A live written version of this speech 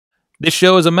This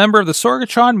show is a member of the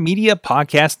Sorgatron Media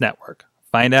Podcast Network.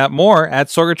 Find out more at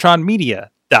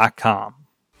sorgatronmedia.com.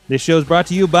 This show is brought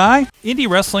to you by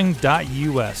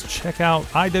IndieWrestling.us. Check out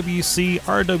IWC,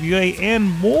 RWA,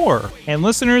 and more. And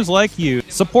listeners like you,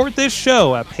 support this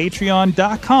show at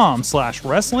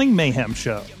Patreon.com/Wrestling Mayhem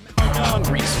Show.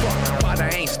 Hungry as fuck, but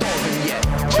I ain't starving yet.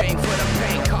 Chain for the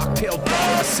pain, cocktail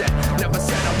bar set. Never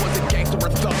said I was a gangster or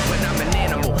thug, but I'm an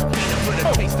animal. Feeding for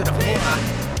the taste of the blood.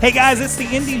 Hey guys, it's the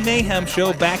Indie Mayhem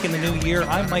Show back in the new year.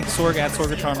 I'm Mike Sorg at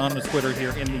Sorgatron on the Twitter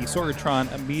here in the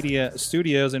Sorgatron Media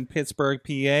Studios in Pittsburgh,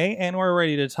 PA, and we're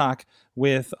ready to talk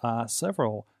with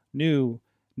several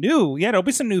there'll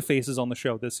be some new faces on the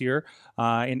show this year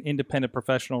in independent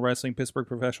professional wrestling, Pittsburgh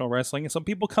professional wrestling, and some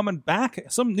people coming back,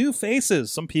 some new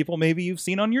faces, some people maybe you've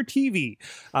seen on your TV.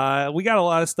 We got a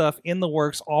lot of stuff in the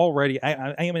works already.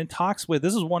 I am in talks with,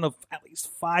 this is one of at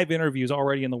least 5 interviews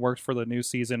already in the works for the new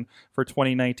season for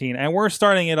 2019, and we're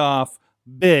starting it off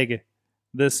big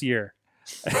this year.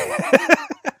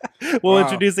 We'll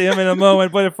introduce him in a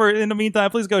moment, but in the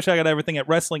meantime, please go check out everything at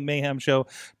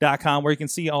WrestlingMayhemShow.com, where you can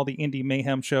see all the Indie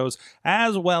Mayhem shows,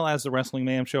 as well as the Wrestling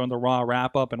Mayhem Show and the Raw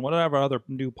Wrap-Up, and whatever other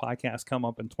new podcasts come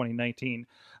up in 2019.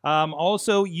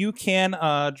 Also, you can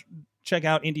check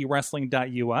out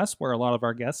IndieWrestling.us, where a lot of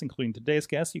our guests, including today's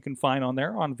guests, you can find on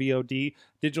there on VOD,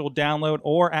 digital download,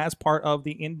 or as part of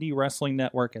the Indie Wrestling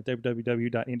Network at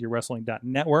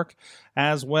www.indiewrestling.network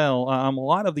as well. A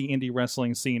lot of the indie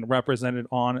wrestling scene represented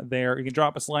on there. You can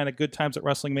drop us a line at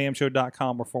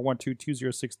goodtimes@wrestlingmayhemshow.com or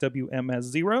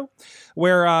 412-206-WMS0,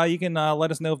 where you can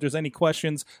let us know if there's any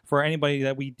questions for anybody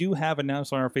that we do have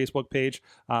announced on our Facebook page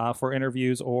for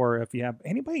interviews, or if you have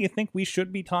anybody you think we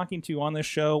should be talking to on this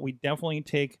show. We definitely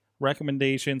take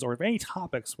recommendations, or if any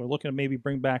topics, we're looking to maybe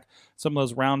bring back some of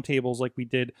those roundtables like we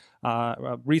did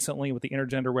recently with the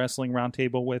intergender wrestling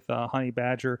roundtable with Honey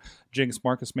Badger, Jinx,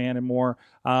 Marcus Mann, and more,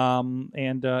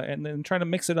 and then trying to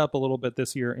mix it up a little bit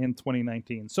this year in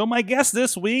 2019. So my guest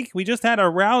this week, we just had a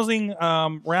rousing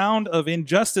round of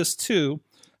Injustice 2,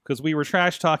 because we were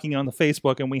trash talking on the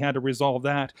Facebook and we had to resolve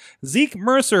that. Zeke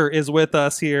Mercer is with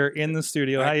us here in the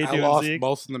studio. How you doing, lost Zeke?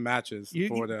 Most of the matches.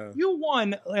 You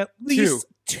won at least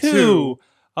two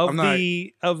of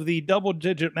the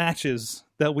double-digit matches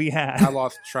that we had. I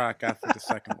lost track after the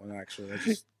second one, actually. I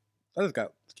just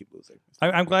got to keep losing.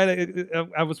 I'm glad.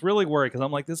 I was really worried because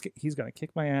I'm like, he's going to kick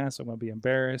my ass. I'm going to be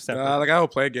embarrassed. I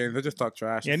don't play games. I just talk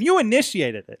trash. And you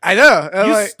initiated it. I know.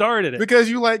 You started it. Because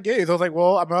you like games. I was like,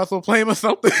 well, I might as well play them or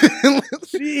something.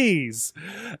 Jeez.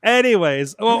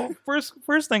 Anyways, well,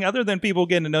 first thing, other than people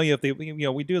getting to know you, if they,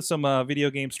 we do some video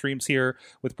game streams here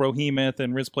with Brohemoth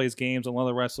and Riz Plays Games, and a lot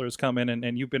of wrestlers come in,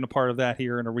 and you've been a part of that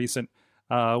here in a recent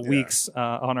weeks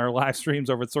on our live streams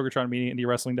over at Sorgatron Media,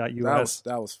 IndieWrestling.us.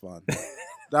 That was fun.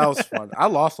 That was fun. I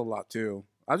lost a lot too.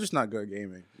 I'm just not good at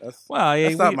gaming. That's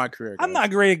not my career. I'm not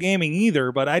great at gaming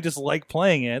either, but I just like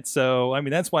playing it. So, I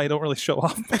mean, that's why I don't really show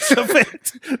off much of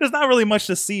it. There's not really much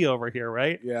to see over here,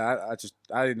 right? Yeah,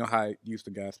 I didn't know how I used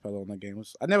the gas pedal on that game.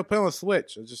 I never played on a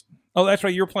Switch. Oh, that's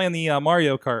right. You were playing the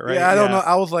Mario Kart, right? Yeah, I don't know.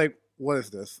 I was like, what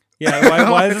is this? Yeah,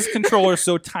 why is this controller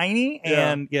so tiny?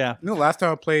 And You know, last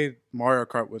time I played Mario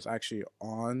Kart was actually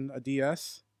on a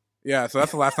DS. Yeah, so that's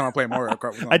the last time I played Mario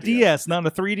Kart. Was on a DS, not a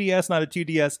 3DS, not a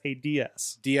 2DS, a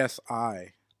DS.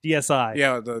 DSi. DSi.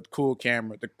 Yeah, the cool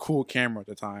camera at the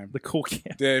time. The cool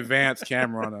camera. The advanced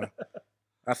camera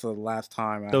that's the last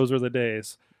time. Those were the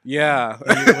days. Yeah.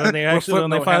 when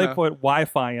they finally put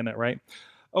Wi-Fi in it, right?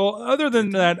 Oh, other than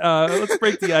that, let's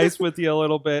break the ice with you a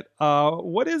little bit.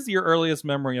 What is your earliest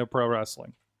memory of pro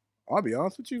wrestling? I'll be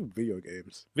honest with you, video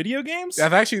games. Video games?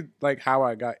 That's actually like how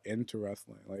I got into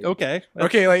wrestling. Okay.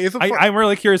 Like I'm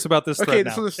really curious about this. Okay,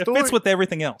 now. So the story, it fits with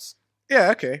everything else.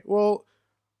 Yeah. Okay. Well,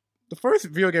 the first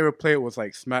video game I played was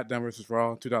like SmackDown vs.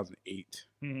 Raw in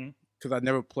 2008. Because I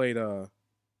never played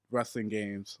wrestling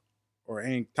games or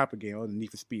any type of game other than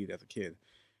Need for Speed as a kid,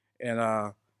 and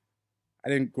I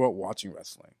didn't grow up watching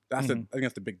wrestling. I think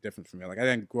that's the big difference for me. Like, I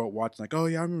didn't grow up watching, like, oh,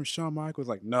 yeah, I remember Shawn Michaels.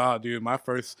 Like, nah, dude, my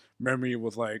first memory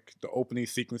was, like, the opening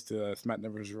sequence to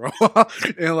SmackDown vs. Raw.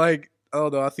 And, like, oh,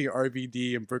 no, I see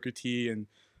RVD and Booker T and,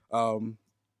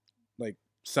 like,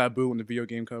 Sabu on the video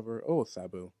game cover. Oh,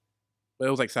 Sabu. But it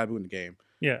was, like, Sabu in the game.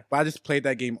 Yeah. But I just played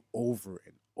that game over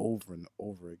and over and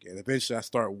over again. Eventually, I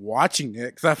started watching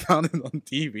it because I found it on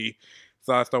TV.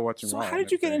 So I started watching Raw. So how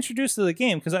did you get introduced to the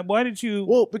game? Because why did you?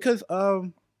 Well, because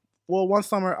one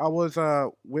summer I was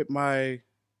with my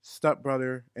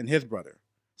stepbrother and his brother,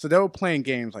 so they were playing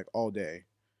games like all day,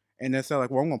 and they said like,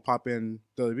 "Well, I'm gonna pop in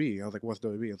WWE." I was like, "What's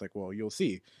WWE?" I was like, "Well, you'll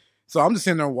see." So I'm just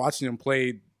sitting there watching them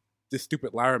play this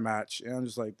stupid ladder match, and I'm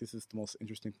just like, "This is the most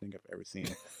interesting thing I've ever seen."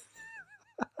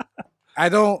 I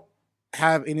don't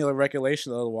have any other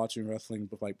recollection of watching wrestling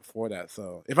before that.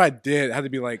 So if I did, it had to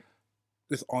be like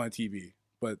this on TV.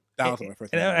 But that was my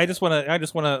first. And I just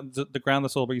want to ground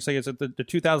this a little bit. You say it's the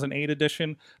 2008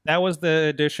 edition. That was the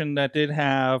edition that did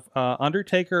have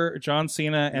Undertaker, John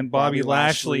Cena, and Bobby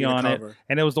Lashley on it,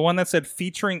 and it was the one that said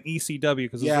featuring ECW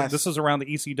because this is around the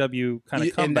ECW kind of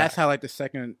comeback. And that's how like the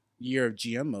second year of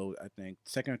GM mode, I think,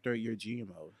 second or third year GM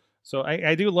mode. So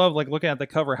I do love like looking at the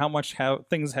cover, how much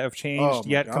things have changed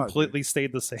yet completely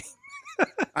stayed the same.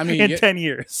 I mean, in 10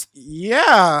 years.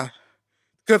 Yeah.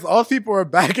 Because all people are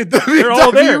back at WWE. They're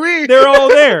all there. They're all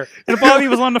there. And Bobby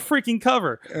was on the freaking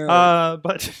cover.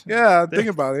 But yeah, think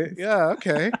about it. Yeah,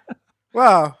 okay.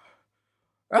 Wow.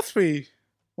 That's pretty...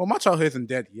 Well, my childhood isn't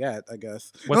dead yet, I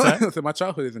guess. What's that? So my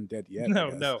childhood isn't dead yet.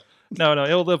 No.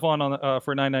 It'll live on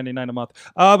for $9.99 a month.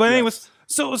 But anyways,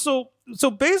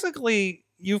 so basically,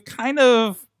 you've kind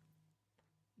of...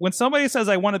 When somebody says,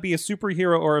 I want to be a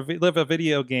superhero or live a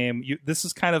video game, this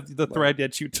is kind of the thread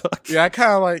that you took. Yeah, I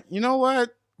kind of like, you know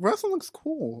what? Wrestling looks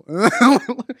cool. I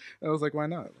was like, why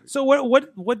not? So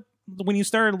what when you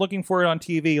started looking for it on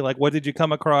TV, like what did you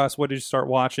come across? What did you start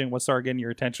watching? What started getting your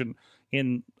attention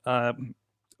in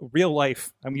real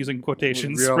life? I'm using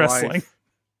quotations. Real wrestling. Life.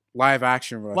 Live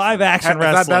action wrestling. Live action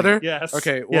wrestling. Is that better? Yes.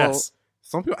 Okay, well,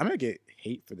 some people, I'm going to get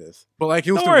hate for this. But like,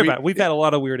 it was Don't worry about it. We've had a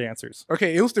lot of weird answers.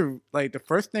 Okay, it was the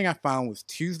first thing I found was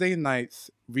Tuesday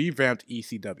nights revamped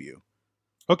ECW.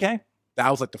 Okay. That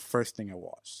was like the first thing I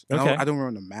watched. Okay. I don't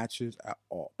remember the matches at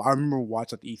all. But I remember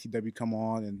watching the ECW come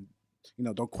on and,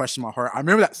 Don't Question My Heart. I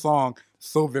remember that song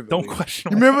so vividly. Don't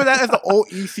Question My Heart. Remember that as the old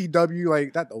ECW,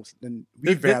 like that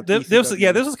revamped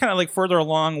ECW. This was kind of like further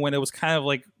along when it was kind of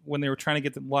like when they were trying to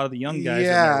get a lot of the young guys in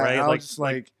there, right?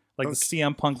 Like the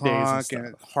CM Punk days and stuff.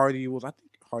 And Hardy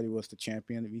was the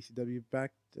champion of ECW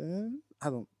back then. I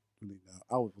don't really know.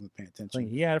 I wasn't paying attention.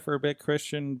 He had it for a bit.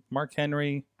 Christian, Mark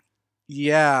Henry.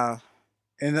 Yeah.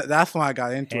 And that's when I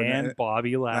got into it. And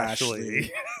Bobby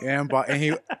Lashley. and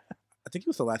he, I think he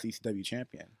was the last ECW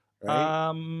champion, right?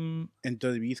 In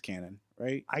WWE's canon,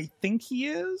 right? I think he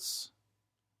is.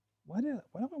 Why do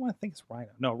I want to think it's Rhino?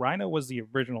 No, Rhino was the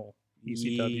original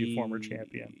ECW former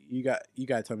champion. You got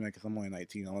to tell me that because I'm only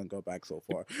 19. I won't go back so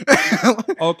far.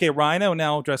 Okay, Rhino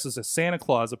now dresses as Santa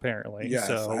Claus apparently. Yes,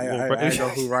 so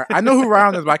I know who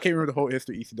Rhino is, but I can't remember the whole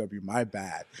history of ECW. My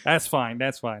bad. That's fine.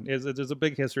 There's a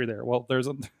big history there. Well, we'll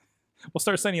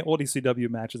start sending you old ECW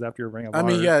matches after your Ring of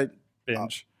Honor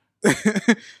binge.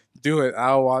 Do it.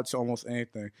 I'll watch almost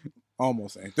anything.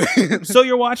 So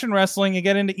you're watching wrestling. You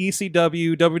get into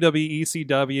ECW, WWE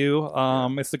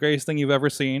ECW. It's the greatest thing you've ever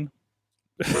seen.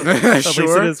 At least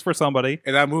it is for somebody.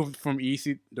 And I moved from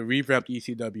the revamped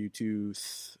ECW to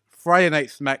Friday Night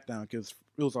SmackDown because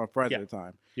it was on Friday at the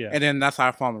time. Yeah. And then that's how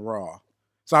I found Raw.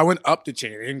 So I went up the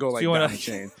chain. I didn't go down the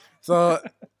chain. So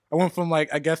I went from I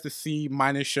guess the C-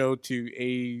 show to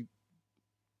A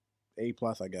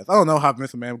plus, I guess. I don't know how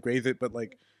Mr. Man grades it, but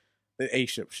like the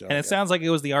A-ship show. And it sounds like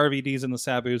it was the RVDs and the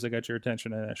Sabus that got your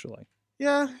attention initially.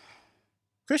 Yeah.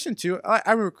 Christian too. I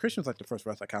remember Christian was like the first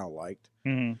wrestler I kind of liked.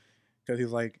 Mm-hmm. Because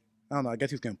he's like, I don't know, I guess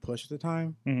he was getting pushed at the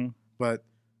time. Mm-hmm. But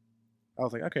I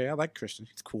was like, okay, I like Christian.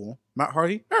 He's cool. Matt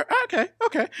Hardy? Okay.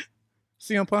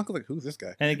 CM Punk? Like, who's this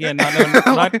guy? And again,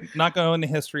 not going into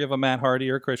the history of a Matt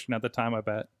Hardy or a Christian at the time, I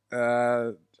bet.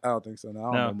 I don't think so. No, I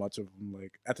don't know much of them.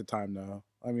 Like, at the time, no.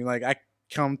 I mean, like, I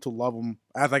come to love them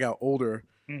as I got older.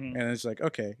 Mm-hmm. And it's like,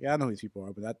 okay, yeah, I know who these people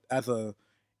are. But as a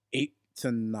 8 to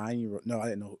 9-year-old, no, I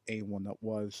didn't know who A1 that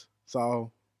was.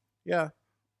 So, yeah.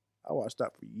 I watched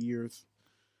that for years.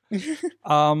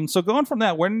 So going from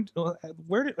that,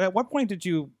 at what point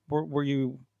were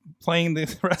you playing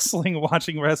the wrestling,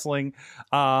 watching wrestling,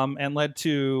 and led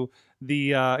to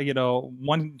the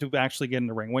wanting to actually get in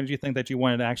the ring? When did you think that you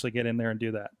wanted to actually get in there and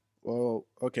do that? Well,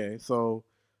 okay, so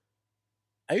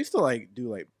I used to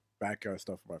do backyard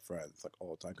stuff with my friends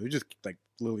all the time because we just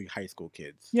literally high school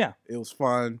kids. Yeah, it was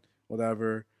fun,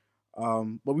 whatever.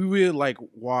 But we really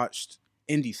watched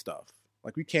indie stuff.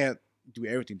 We can't do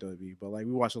everything WWE, but we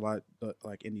watch a lot of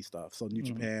indie stuff. So New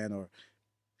Japan or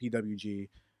PWG,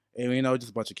 and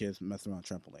just a bunch of kids messing around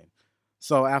trampoline.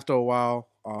 So after a while,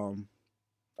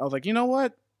 I was like, you know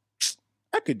what,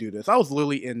 I could do this. I was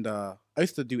literally I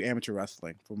used to do amateur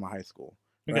wrestling for my high school,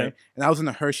 right? Okay. And I was in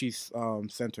the Hershey's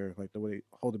Center, the way they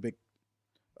hold the big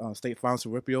state finals for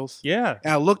Whippeals. Yeah.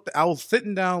 And I was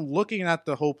sitting down looking at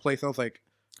the whole place. I was like,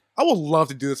 I would love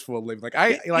to do this for a living.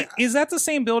 Is that the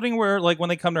same building where when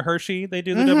they come to Hershey, they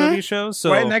do the WWE shows?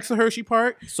 So right next to Hershey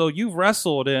Park. So you've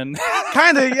wrestled in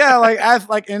kind of, yeah, as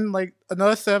in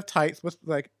another set of tights with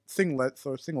singlets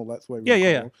or singlets, whatever.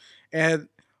 Yeah. And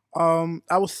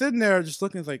I was sitting there just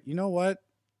looking, like, you know what?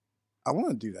 I want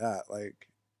to do that. Like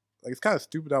it's kind of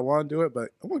stupid. I want to do it,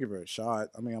 but I want to give it a shot.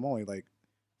 I mean, I'm only like,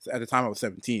 at the time I was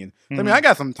 17. So, I mean, I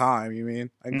got some time. You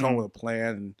mean I can come up with a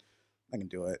plan and I can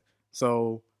do it.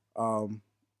 So,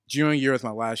 junior year was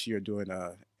my last year doing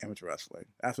amateur wrestling.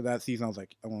 After that season, I was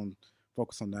like, I want to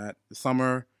focus on that. The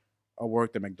summer, I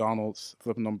worked at McDonald's,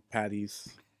 flipping them patties,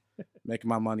 making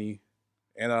my money,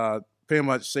 and pretty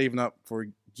much saving up for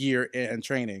gear and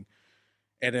training.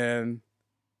 And then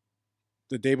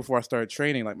the day before I started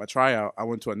training, like my tryout, I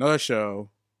went to another show.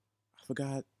 I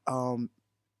forgot.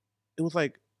 It was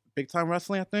like Big Time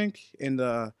Wrestling, I think, in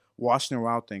the Washington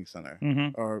Wild Thing Center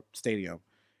or stadium.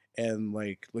 And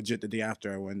like legit the day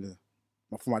after, I went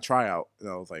for my tryout, and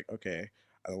I was like, okay,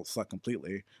 I don't suck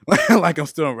completely. Like I'm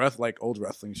still in old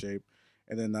wrestling shape.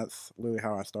 And then that's literally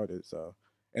how I started. So,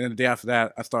 and then the day after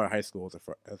that, I started high school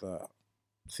as a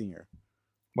senior.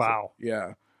 Wow. So,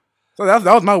 yeah. So that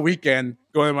was my weekend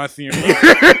going to my senior year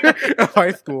of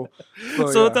high school.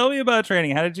 So tell me about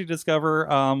training. How did you discover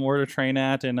where to train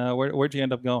at, and where'd you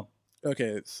end up going?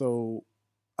 Okay, so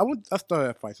I started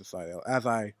at Fight Society as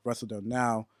I wrestle there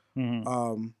now.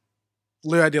 Literally,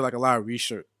 I did like a lot of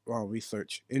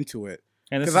research into it.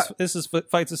 And this is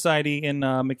Fight Society in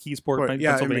McKeesport,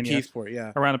 Pennsylvania. In McKeesport,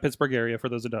 yeah, around the Pittsburgh area. For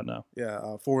those who don't know,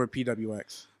 yeah, forward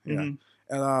PWX, yeah,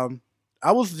 and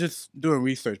I was just doing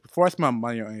research before I spent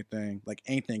money on anything, like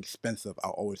anything expensive. I'll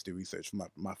always do research from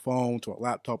my phone to a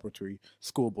laptop or to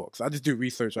school books. I just do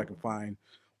research so I can find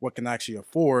what can actually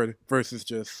afford versus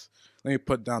just let me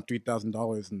put down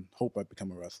 $3,000 and hope I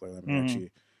become a wrestler. Let me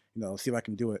actually, see if I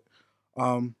can do it.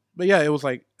 But yeah, it was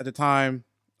like at the time,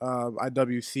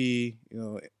 IWC,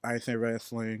 ISN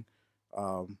Wrestling,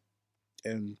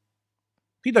 and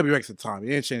PWX at the time. It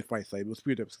didn't change Fight Site. It was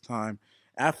PWX at the time.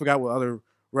 I forgot what other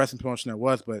wrestling promotion there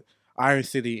was, but Iron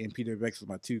City and PWX was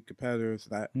my two competitors.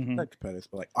 Not competitors,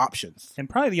 but like options. And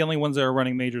probably the only ones that were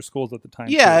running major schools at the time.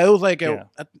 Yeah, too. it was like, I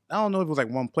don't know if it was like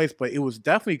one place, but it was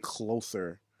definitely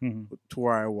closer to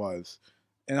where I was.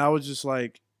 And I was just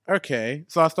like, okay.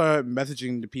 So I started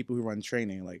messaging the people who run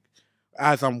training, like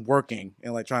as I'm working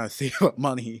and like trying to save up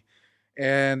money.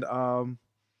 And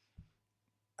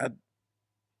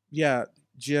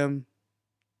Jim.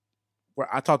 Where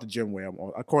I talk to Jim way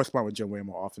more. I correspond with Jim way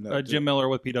more often. Jim Miller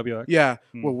with PWX. Yeah,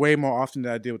 well, way more often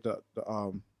than I did with the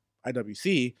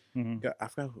IWC. I forgot. I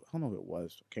don't know who it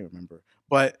was. I can't remember.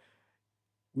 But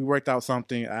we worked out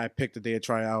something. I picked a day to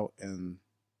try out, and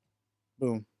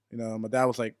boom. My dad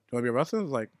was like, "Do you want to be a wrestler?" I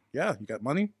was like, "Yeah." You got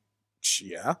money?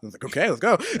 Yeah. I was like, "Okay, let's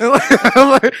go." And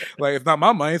like it's not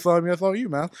my money, so I mean, it's all you,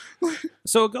 man.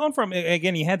 So going from,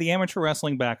 again, you had the amateur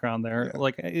wrestling background there. Yeah.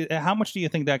 Like, how much do you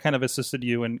think that kind of assisted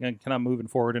you in kind of moving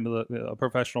forward into the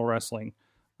professional wrestling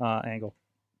angle?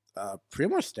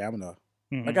 Pretty much stamina.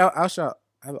 Like I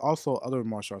have also other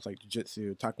martial arts like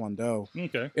jiu-jitsu, taekwondo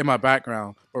in my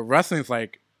background. But wrestling's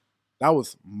like, that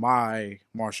was my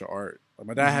martial art. Like,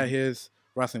 my dad had his,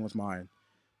 wrestling was mine.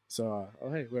 So,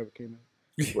 hey, whoever came in.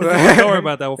 Don't worry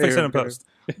about that. We'll fix it in post.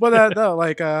 But no,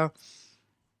 like,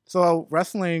 so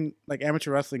wrestling, like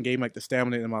amateur wrestling, gave like the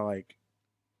stamina and my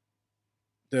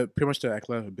pretty much the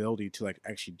athletic ability to like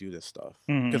actually do this stuff.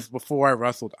 Because before I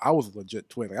wrestled, I was a legit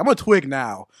twig. Like, I'm a twig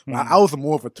now, but I was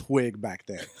more of a twig back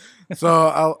then. So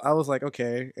I was like,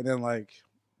 okay. And then like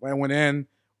when I went in,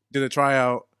 did a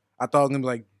tryout, I thought I was gonna be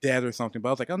like dead or something, but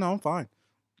I was like, oh no, I'm fine.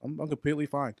 I'm completely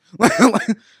fine.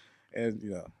 And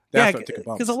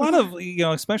because a lot of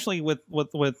especially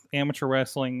with amateur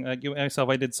wrestling, myself,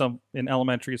 I did some in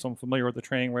elementary, so I'm familiar with the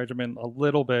training regimen a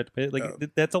little bit.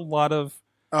 But that's a lot of.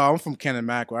 I'm from Canon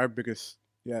Mac. Our biggest,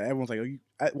 everyone's like,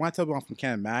 when I tell people I'm from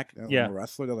Canon Mac, and I'm a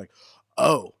wrestler, they're like,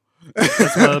 oh.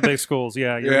 That's one of the big schools.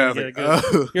 Yeah, you're gonna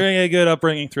get a good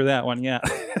upbringing through that one. Yeah,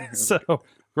 so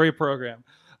great program.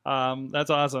 That's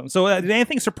awesome. So, did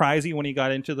anything surprise you when you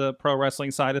got into the pro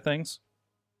wrestling side of things?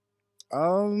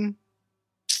 I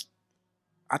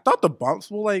thought the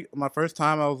bumps were like my first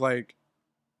time. I was like,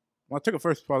 when I took a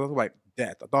first spot, I was like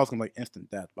death. I thought it was gonna be like instant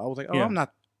death, but I was like, I'm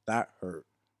not that hurt.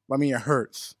 I mean, it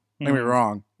hurts. Don't get me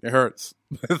wrong, it hurts.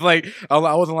 It's like I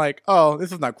wasn't like, oh,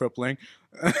 this is not crippling.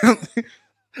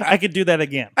 I could do that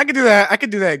again. I could do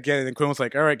that again. And then Quinn was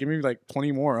like, all right, give me like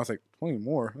 20 more. I was like, 20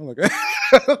 more? I'm like,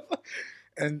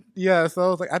 and yeah, so I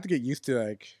was like, I have to get used to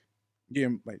like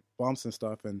getting like bumps and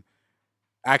stuff, and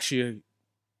actually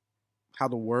how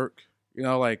to work.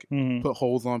 Like put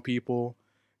holes on people.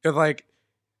 Because like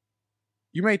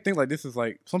you may think like this is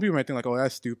like, some people may think like, oh,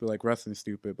 that's stupid, like wrestling's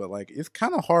stupid, but like it's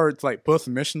kind of hard to like put a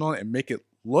submission on it and make it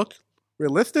look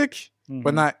realistic,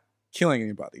 but not killing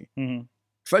anybody.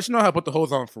 So I should know how to put the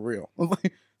hose on for real. So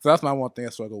that's my one thing I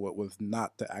struggled with, was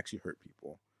not to actually hurt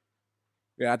people.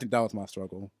 Yeah, I think that was my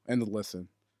struggle. And to listen.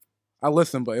 I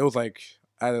listened, but it was like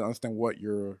I didn't understand what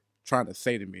you're trying to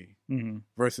say to me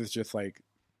versus just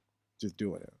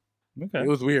doing it. Okay. It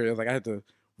was weird. It was like I had to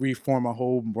reform my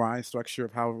whole mind structure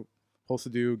of how I'm supposed to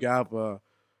do, get out of a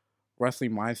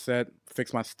wrestling mindset,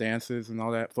 fix my stances and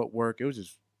all that footwork. It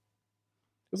was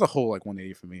a whole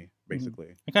 180 for me,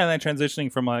 basically. Kind of that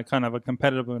transitioning from a kind of a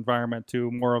competitive environment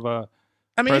to more of a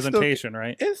presentation,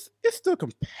 right? It's still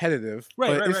competitive,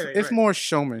 right? But Right. It's more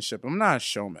showmanship. I'm not a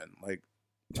showman. I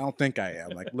don't think I am.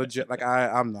 Legit.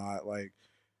 I'm not.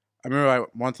 I remember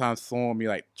one time someone me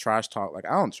trash talk.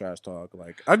 I don't trash talk.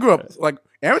 I grew up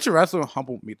amateur wrestling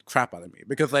humbled me the crap out of me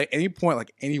because any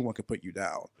point anyone could put you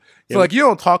down. So you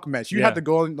don't talk match. You have to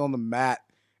go on the mat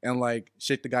and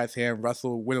shake the guy's hand,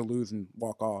 wrestle, win or lose, and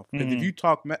walk off. Because if you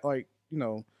talk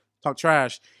talk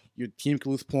trash, your team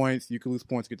can lose points. You can lose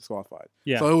points, get disqualified.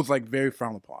 Yeah. So it was very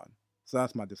frowned upon. So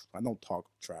that's my discipline. I don't talk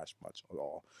trash much at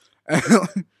all.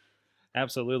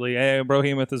 Absolutely.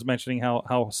 Brohemoth is mentioning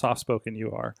how soft spoken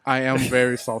you are. I am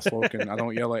very soft spoken. I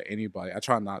don't yell at anybody. I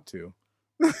try not to,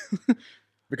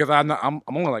 because I'm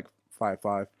only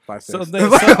 5'5",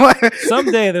 5'6".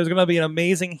 Someday there's gonna be an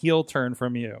amazing heel turn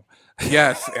from you.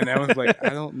 Yes, and everyone's I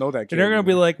don't know that kid. And they're gonna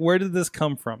be where did this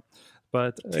come from?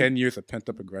 But 10 years of pent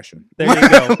up aggression. There you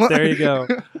go. There you go.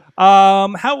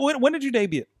 When did you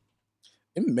debut?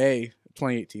 In May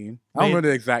 2018. I don't remember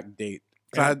the exact date.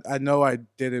 I know I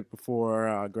did it before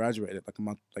I graduated, a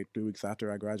month, 3 weeks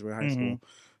after I graduated high school.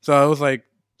 So it was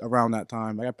around that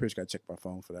time. I pretty sure I checked my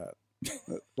phone for that.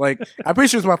 I'm pretty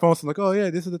sure it's my phone. So oh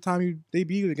yeah, this is the time you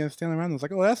debuted against Stanley Randall. It's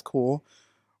oh, that's cool.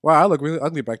 Wow, I look really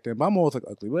ugly back then, but I'm always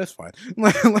ugly. But it's fine.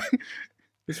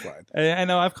 It's fine. I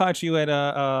know I've caught you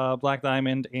at Black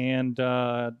Diamond and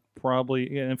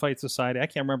probably in Fight Society. I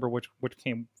can't remember which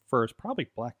came first. Probably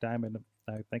Black Diamond, if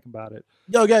I think about it.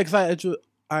 Yo, yeah, because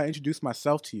I introduced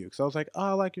myself to you because I was oh,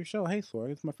 I like your show. Hey,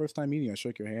 Sorg, it's my first time meeting you. I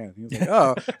shook your hand. He was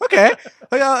oh, okay.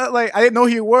 I didn't know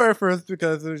who you were at first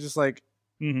because it was just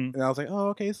and I was oh,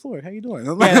 okay, Sorg, how you doing?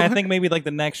 Yeah, and I think maybe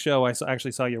the next show I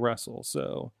actually saw you wrestle.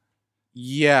 So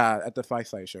yeah, at the Fight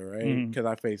Site show, right? Because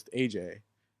I faced AJ.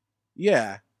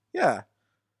 Yeah.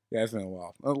 It's been a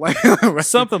while.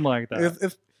 Something like that.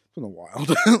 It's been a while.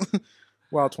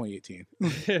 Wild 2018.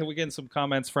 We're getting some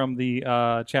comments from the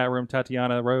chat room.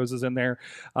 Tatiana Rose is in there.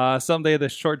 Someday the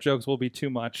short jokes will be too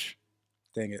much.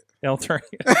 Dang it. I'll turn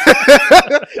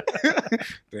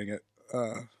Dang it.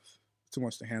 Too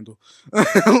much to handle.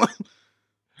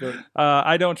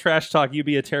 I don't trash talk. You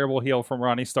be a terrible heel from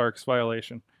Ronnie Stark's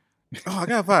violation. Oh, I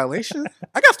got a violation?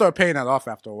 I got to start paying that off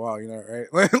after a while,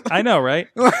 right? I know, right?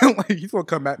 He's going to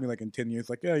come at me in 10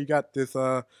 years. Yeah, you got this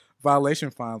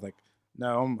violation fine. I was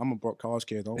no, I'm a broke college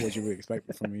kid. Don't what you would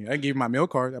expect from me. I can give you my meal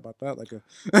card. How about that?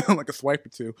 A swipe or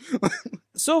two.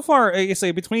 So far, I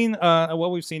say between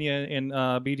what we've seen you in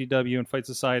BDW and Fight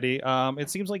Society, it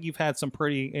seems like you've had some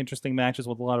pretty interesting matches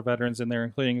with a lot of veterans in there,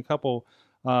 including a couple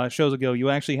shows ago. You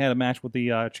actually had a match with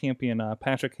the champion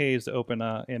Patrick Hayes to open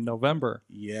in November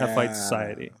at Fight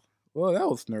Society. Well, that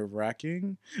was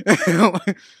nerve-wracking.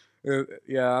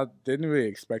 Yeah, I didn't really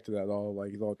expect it at all.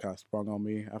 It all kind of sprung on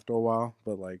me after a while,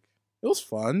 but it was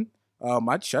fun.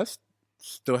 My chest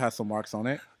still has some marks on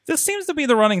it. This seems to be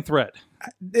the running thread.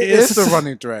 It is the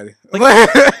running thread.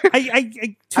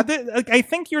 I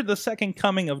think you're the second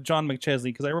coming of John McChesney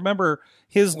because I remember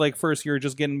his first year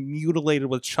just getting mutilated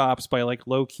with chops by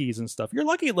Low Keys and stuff. You're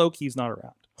lucky Low Keys not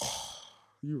around.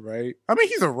 You're right. I mean,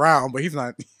 he's around, but he's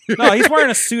not. No, he's wearing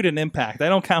a suit in Impact. I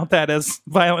don't count that as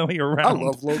violently around. I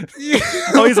love Low Key.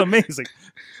 Oh, he's amazing.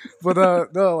 But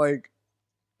no,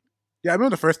 yeah, I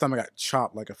remember the first time I got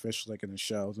chopped officially in the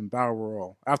show. It was in Battle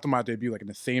Royal after my debut, in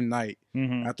the same night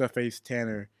after I faced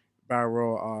Tanner. Battle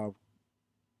Royal,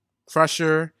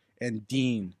 Crusher and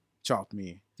Dean chopped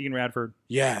me. Dean Radford.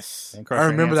 Yes, I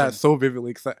remember that so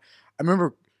vividly because I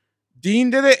remember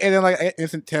Dean did it, and then I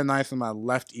instant 10 knives in my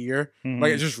left ear,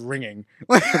 it's just ringing.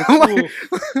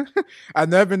 I've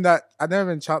never been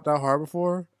chopped that hard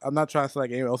before. I'm not trying to say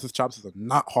anyone else's chops are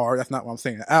not hard. That's not what I'm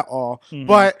saying at all.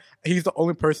 But he's the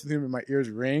only person who made my ears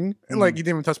ring, and he didn't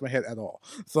even touch my head at all.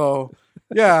 So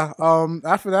yeah,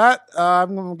 after that,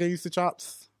 I'm gonna get used to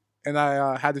chops, and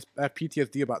I have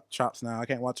PTSD about chops now. I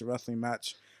can't watch a wrestling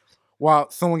match while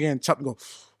someone getting chopped and go,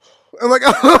 and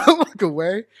look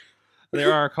away.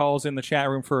 There are calls in the chat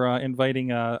room for inviting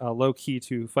Low Key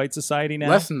to Fight Society now.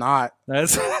 Let's not.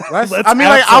 Let's I mean,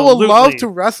 I would love to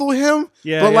wrestle him,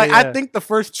 but I think the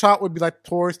first chop would be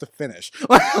towards the finish.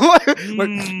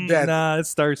 Nah, it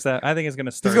starts that. I think it's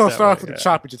gonna start. He's gonna start off with a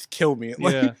chop and just kill me.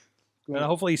 Yeah. And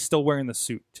hopefully he's still wearing the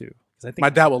suit too. I think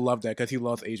my dad would love that because he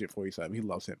loves Agent 47. He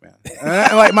loves him,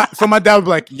 man. So my dad would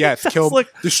be like, "Yes,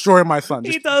 destroy my son."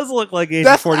 He does look like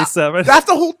Agent 47. That's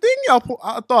the whole thing,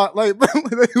 I thought. Like,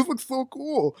 he looks so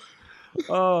cool.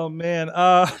 Oh man,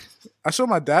 I showed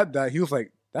my dad that. He was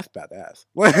like, "That's badass."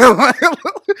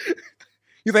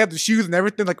 He's like, have the shoes and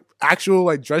everything, like actual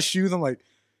like dress shoes. I'm like,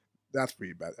 that's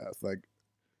pretty badass. Like,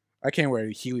 I can't wear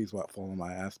Heelys without falling on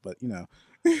my ass, but you know.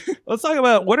 Let's talk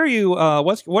about what are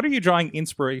you drawing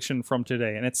inspiration from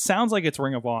today? And it sounds like it's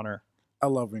Ring of Honor. I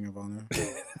love Ring of Honor.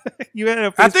 You had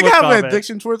a I think I Facebook have comment. an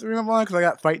addiction towards Ring of Honor because I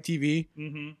got Fight TV.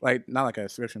 Mm-hmm. Like, not like a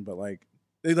subscription, but like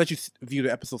they let you view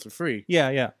the episodes for free.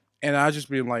 Yeah. And I just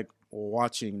been like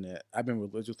watching it. I've been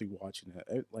religiously watching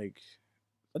it. Like,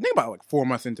 I think about like 4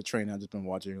 months into training, I've just been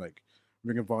watching like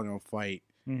Ring of Honor Fight.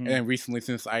 Mm-hmm. And then recently,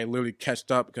 since I literally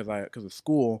catched up because of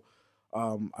school,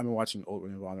 I've been watching old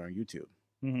Ring of Honor on YouTube.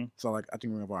 Mm-hmm. So like, I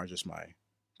think Ring of Honor is just my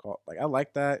call. Like, I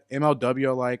like that. MLW,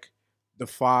 I like.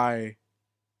 Defy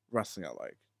wrestling, I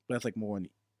like. But that's like more on the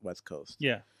West Coast.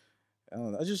 Yeah. I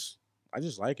don't know. I just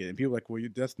like it. And people are like, well,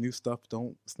 that's new stuff.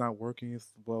 It's not working.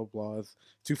 It's blah, blah. It's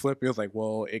too flippy. It's like,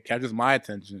 well, it captures my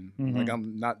attention. Mm-hmm. Like,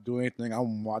 I'm not doing anything.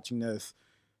 I'm watching this,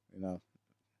 you know.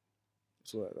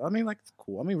 So, I mean, like, it's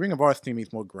cool. I mean, Ring of Honor's team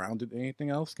is more grounded than anything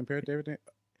else compared to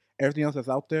everything else that's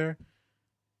out there.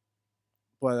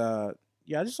 But,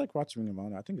 yeah, I just like watching Ring of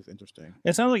Honor. I think it's interesting.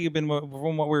 It sounds like you've been,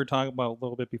 from what we were talking about a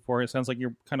little bit before, it sounds like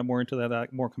you're kind of more into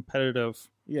that more competitive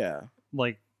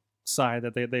like side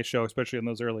that they show, especially in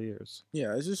those early years.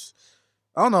 Yeah, it's just,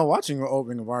 I don't know, watching old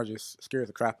Ring of Honor just scares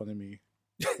the crap out of me.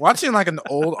 Watching like an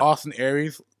old Austin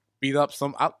Aries beat up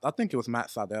I think it was Matt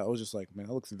Sydal. I was just like, man,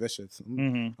 that looks vicious.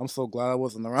 I'm so glad I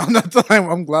wasn't around that time.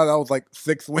 I'm glad I was like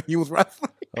 6 when he was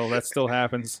wrestling. Oh, that still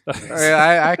happens.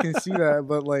 I can see that,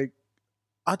 but like,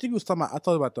 I think it was I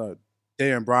thought about the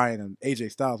Daniel Bryan and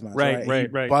AJ Styles match. Right.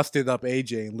 He busted up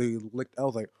AJ and licked. I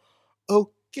was like,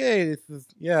 okay, this is,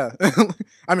 yeah.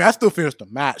 I mean, I still finished the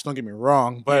match, don't get me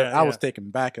wrong, but I was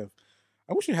taken back I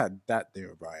wish you had that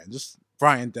Daniel Bryan. Just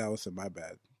Brian Danielson, my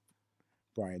bad.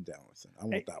 Brian Danielson. I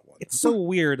want that one. It's so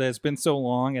weird that it's been so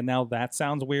long, and now that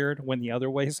sounds weird when the other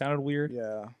way sounded weird.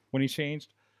 Yeah. When he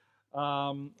changed.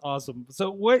 Awesome.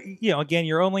 So what, again,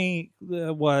 you're only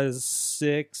was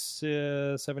 6,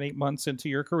 7, 8 months into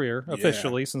your career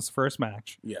officially since the first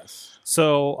match. Yes.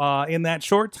 So in that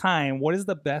short time, what is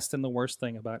the best and the worst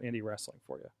thing about indie wrestling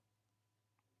for you?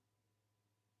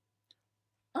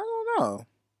 I don't know.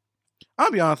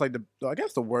 I'll be honest, like I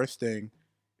guess the worst thing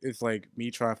is like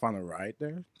me trying to find a ride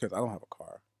there because I don't have a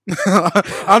car.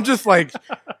 I'm just like,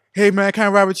 hey man, can I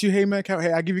ride with you? Hey man,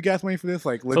 I give you gas money for this?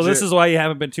 Like, legit. So this is why you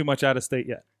haven't been too much out of state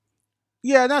yet.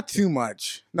 Yeah, not too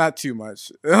much. Not too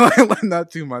much.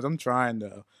 I'm trying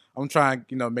though. I'm trying,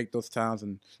 make those towns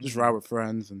and just ride with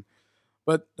friends.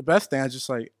 But the best thing is just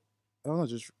like, I don't know,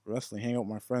 just wrestling, hang out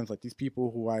with my friends. Like these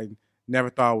people who I never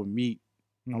thought I would meet,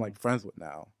 I'm like friends with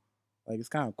now. Like, it's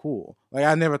kind of cool. Like,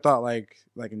 I never thought, like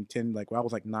in 10, like, when I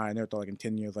was, like, 9, I never thought, like, in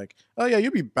 10 years, like, oh, yeah,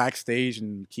 you'll be backstage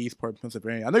in Keysport,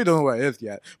 Pennsylvania. I know you don't know where it is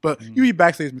yet, but you'll be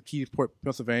backstage in Keysport,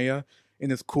 Pennsylvania, in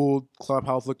this cool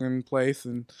clubhouse-looking place,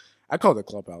 and I call it a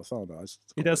clubhouse. I don't know.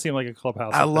 It does seem like a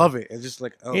clubhouse. I love it. It's just,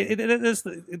 like, it is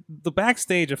the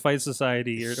backstage of Fight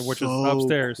Society, which is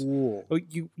upstairs. Cool.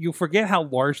 You forget how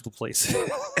large the place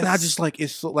is. And I just, like,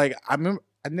 it's so, like, I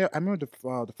remember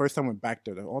the first time I went back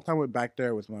there. The only time I went back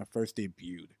there was when I first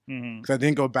debuted. Because I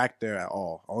didn't go back there at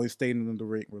all. I only stayed in the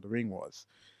ring where the ring was.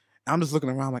 And I'm just looking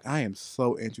around like, I am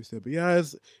so interested. But yeah,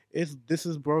 this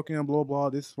is broken and blah, blah.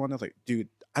 This one, I was like, dude,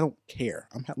 I don't care.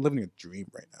 I'm living a dream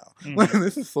right now.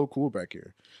 This is so cool back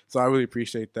here. So I really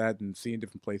appreciate that and seeing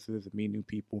different places and meeting new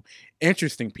people.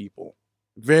 Interesting people.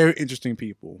 Very interesting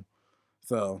people.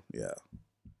 So, yeah.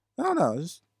 I don't know.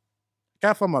 I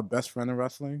kind of found my best friend in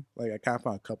wrestling. Like, I kind of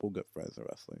found a couple good friends in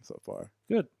wrestling so far.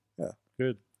 Good. Yeah.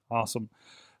 Good. Awesome.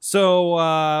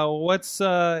 So, what's,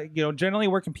 generally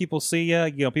where can people see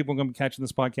you? People are going to be catching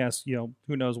this podcast,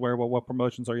 who knows where, what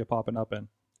promotions are you popping up in?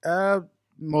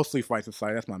 Mostly Fight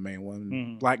Society. That's my main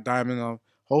one. Black Diamond.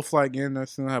 Hopefully I get in there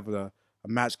soon. I have a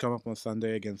match coming up on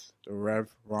Sunday against the Rev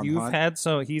Ron Hunt. Had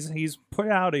he's put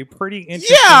out a pretty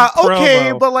interesting okay,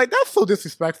 promo. but like that's so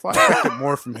disrespectful. I expected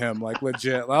more from him, like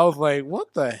legit. I was like,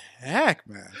 what the heck,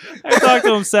 man? I talked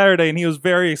to him Saturday, and he was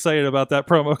very excited about that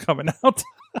promo coming out.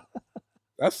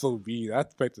 That's so mean. I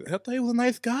thought he was a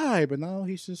nice guy, but now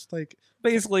he's just like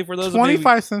basically for those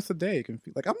 25 cents a day.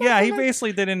 Like, he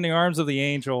basically did In the Arms of the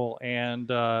Angel, and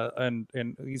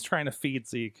he's trying to feed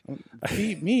Zeke.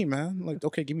 Feed me, man. Like,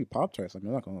 okay, give me Pop-Tarts. I mean,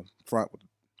 I'm not gonna front with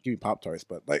give me Pop-Tarts,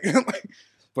 but I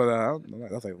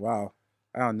was like, wow,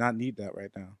 I do not need that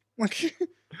right now. Like,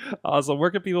 Awesome.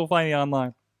 Where can people find you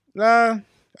online? I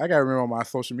gotta remember my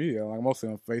social media. Like mostly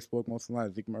on Facebook, mostly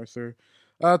on Zeke Mercer.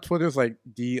 Twitter's like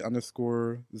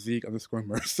D_Zeke_Mercer.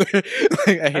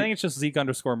 Like, I think it's just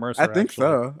Zeke_Mercer. I think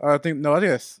so. I think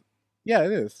it's. Yeah,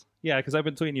 it is. Yeah, because I've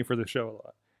been tweeting you for the show a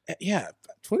lot. Yeah,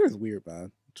 Twitter's weird,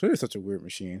 man. Twitter's such a weird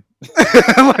machine.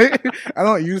 Like, I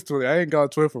don't use Twitter. I ain't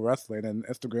got Twitter for wrestling, and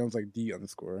Instagram's like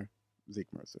D_Zeke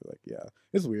Mercer. Like, yeah,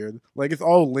 it's weird. Like, it's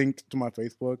all linked to my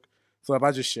Facebook. So if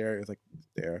I just share it, it's like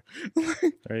there.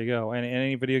 There you go. And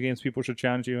any video games people should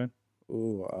challenge you in?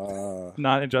 Ooh,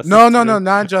 Not Injustice. No,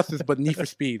 not Injustice, but Need for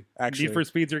Speed. Actually, Need for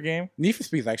Speed's your game? Need for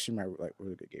Speed is actually my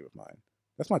really good game of mine.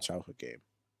 That's my childhood game.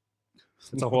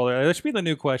 It's a whole. That should be the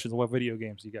new questions. What video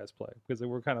games do you guys play? Because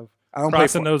we're kind of I don't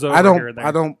crossing play those over here and there.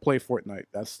 I don't play Fortnite.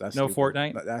 That's no stupid.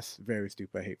 Fortnite. That's very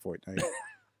stupid. I hate Fortnite.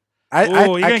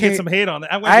 You're gonna get some hate on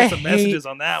that. I'm gonna get some messages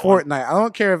on that Fortnite. one. I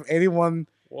don't care if anyone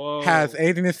Whoa. has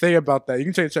anything to say about that. You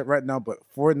can check the chat right now, but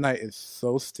Fortnite is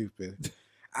so stupid.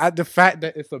 The fact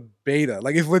that it's a beta,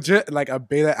 like it's legit, like a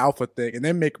beta alpha thing, and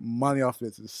they make money off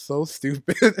this is so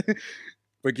stupid.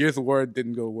 But Gears of War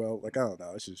didn't go well. Like, I don't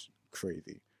know, it's just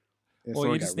crazy. And Well,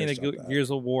 Sony you got just need rich a off that. Gears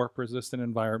of War persistent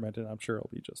environment, and I'm sure it'll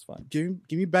be just fine. Give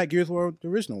me back Gears of War, the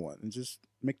original one, and just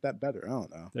make that better. I don't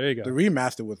know. There you go. The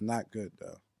remaster was not good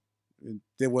though.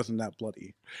 It wasn't that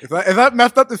bloody. Is that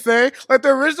messed up to say? Like, the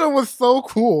original was so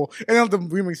cool, and then the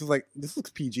remix was like, this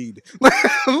looks PG'd. Like,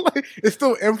 it's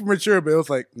still immature, but it was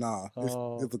like, nah,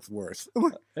 it looks worse.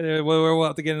 Anyway, we'll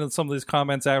have to get into some of these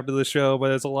comments after the show,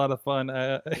 but it's a lot of fun.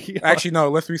 Actually,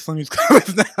 no, let's read some of these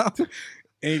comments now.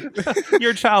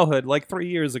 Your childhood, like 3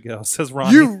 years ago, says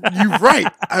Ronnie. You right.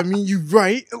 I mean, you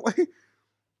right.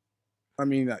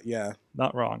 Yeah.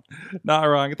 Not wrong. Not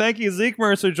wrong. Thank you, Zeke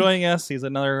Mercer, joining us. He's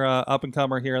another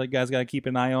up-and-comer here that you guys got to keep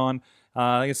an eye on.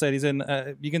 Like I said, he's in.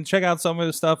 You can check out some of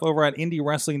his stuff over at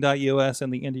indiewrestling.us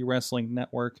and the Indie Wrestling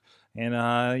Network.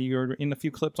 And you're in a few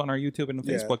clips on our YouTube and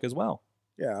Facebook as well.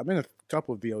 Yeah, I'm in a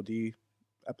couple of VOD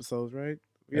episodes, right?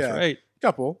 That's right.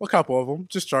 A couple of them.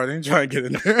 Just trying to get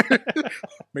in there.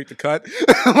 Make the cut.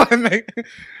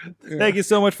 Thank you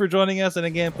so much for joining us. And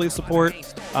again, please support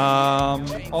all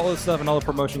the stuff and all the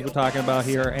promotions we're talking about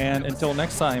here. And until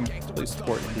next time, please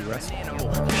support Indie Wrestling. You know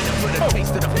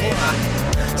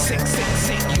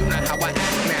how I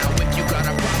act now. If you got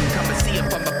a problem, come and see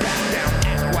if I'm a back down.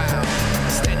 Act wild.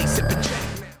 Steady sipping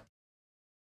check now.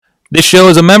 This show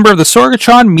is a member of the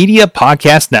Sorgatron Media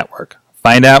Podcast Network.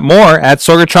 Find out more at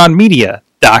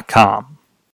sorgatronmedia.com.